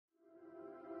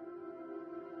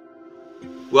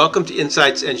Welcome to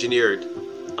Insights Engineered.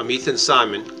 I'm Ethan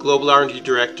Simon, Global R&D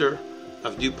Director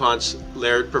of DuPont's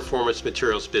Laird Performance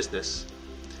Materials business.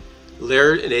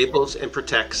 Laird enables and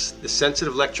protects the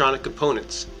sensitive electronic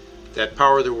components that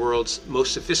power the world's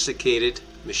most sophisticated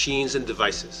machines and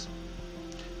devices.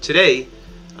 Today,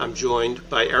 I'm joined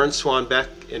by Erin Swanbeck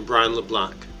and Bryan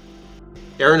LeBlanc.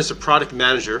 Erin is a product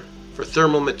manager for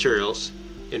thermal materials,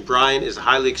 and Bryan is a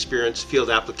highly experienced field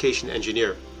application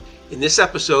engineer. In this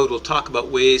episode, we'll talk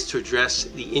about ways to address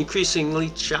the increasingly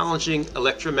challenging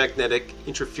electromagnetic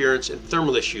interference and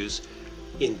thermal issues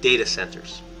in data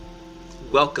centers.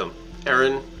 Welcome,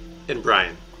 Erin and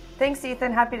Bryan. Thanks,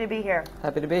 Ethan. Happy to be here.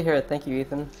 Happy to be here. Thank you,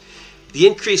 Ethan. The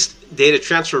increased data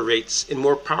transfer rates and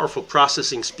more powerful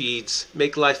processing speeds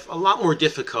make life a lot more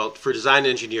difficult for design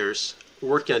engineers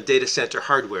working on data center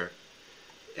hardware.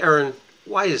 Erin,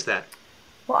 why is that?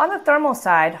 Well, on the thermal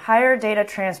side, higher data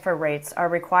transfer rates are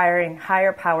requiring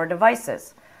higher power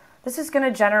devices. This is going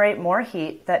to generate more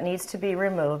heat that needs to be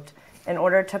removed in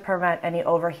order to prevent any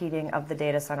overheating of the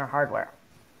data center hardware.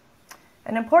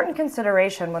 An important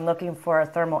consideration when looking for a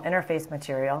thermal interface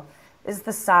material is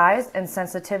the size and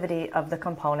sensitivity of the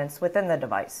components within the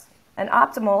device. An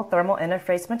optimal thermal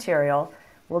interface material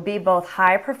will be both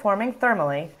high performing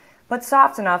thermally, but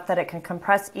soft enough that it can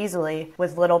compress easily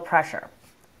with little pressure.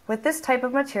 With this type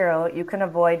of material, you can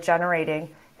avoid generating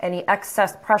any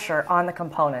excess pressure on the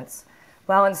components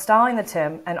while installing the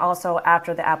TIM and also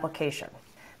after the application.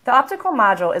 The optical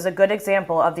module is a good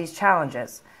example of these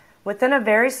challenges. Within a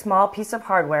very small piece of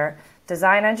hardware,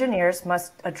 design engineers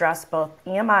must address both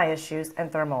EMI issues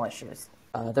and thermal issues.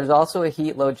 There's also a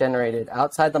heat load generated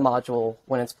outside the module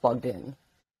when it's plugged in.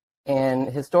 And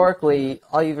historically,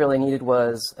 all you really needed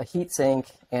was a heat sink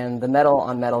and the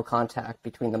metal-on-metal contact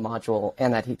between the module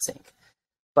and that heat sink.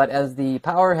 But as the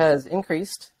power has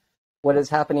increased, what is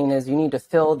happening is you need to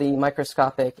fill the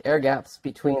microscopic air gaps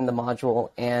between the module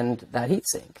and that heat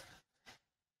sink.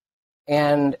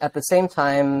 And at the same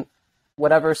time,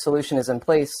 whatever solution is in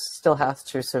place still has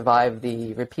to survive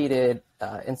the repeated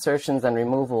insertions and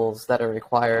removals that are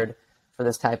required for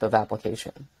this type of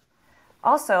application.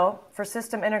 Also, for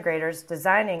system integrators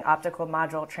designing optical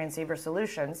module transceiver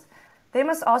solutions, they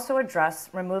must also address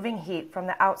removing heat from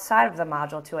the outside of the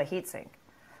module to a heatsink.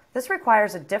 This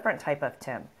requires a different type of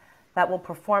TIM that will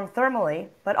perform thermally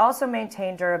but also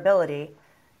maintain durability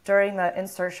during the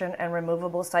insertion and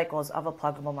removable cycles of a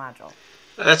pluggable module.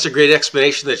 That's a great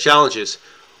explanation of the challenges.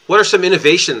 What are some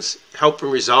innovations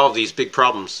helping resolve these big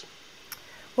problems?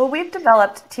 Well, we've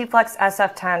developed Tflex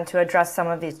SF10 to address some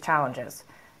of these challenges.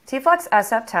 Tflex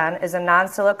SF10 is a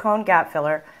non-silicone gap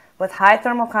filler with high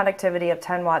thermal conductivity of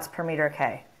 10 watts per meter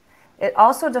K. It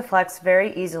also deflects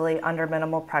very easily under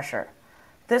minimal pressure.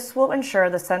 This will ensure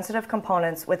the sensitive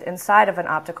components inside of an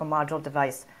optical module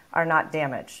device are not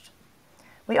damaged.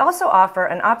 We also offer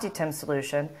an OptiTIM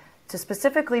solution to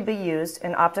specifically be used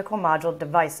in optical module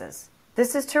devices.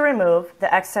 This is to remove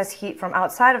the excess heat from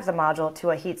outside of the module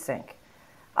to a heatsink.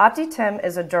 OptiTIM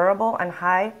is a durable and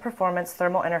high-performance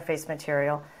thermal interface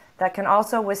material that can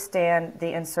also withstand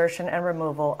the insertion and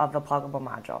removal of the pluggable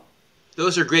module.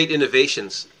 Those are great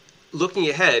innovations. Looking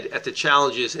ahead at the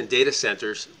challenges in data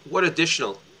centers, what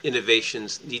additional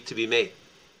innovations need to be made?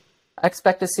 I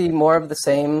expect to see more of the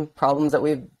same problems that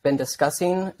we've been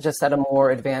discussing, just at a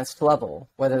more advanced level,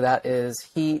 whether that is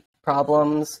heat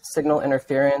problems, signal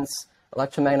interference,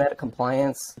 electromagnetic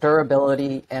compliance,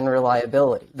 durability, and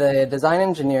reliability. The design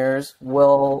engineers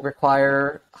will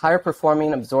require higher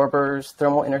performing absorbers,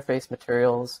 thermal interface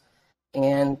materials,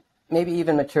 and maybe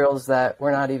even materials that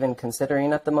we're not even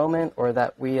considering at the moment or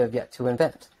that we have yet to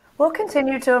invent. We'll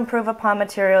continue to improve upon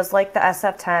materials like the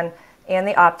SF10 and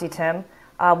the OptiTIM.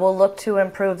 We'll look to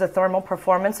improve the thermal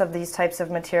performance of these types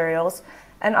of materials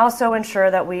and also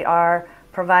ensure that we are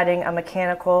providing a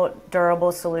mechanical,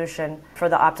 durable solution for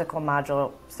the optical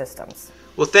module systems.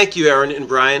 Well, thank you, Erin and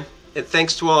Bryan, and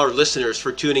thanks to all our listeners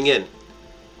for tuning in.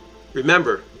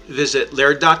 Remember, visit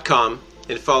Laird.com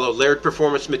and follow Laird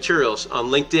Performance Materials on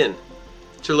LinkedIn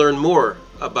to learn more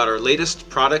about our latest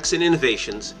products and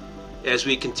innovations as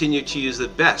we continue to use the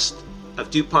best of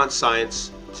DuPont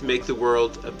science to make the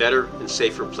world a better and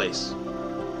safer place.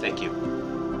 Thank you.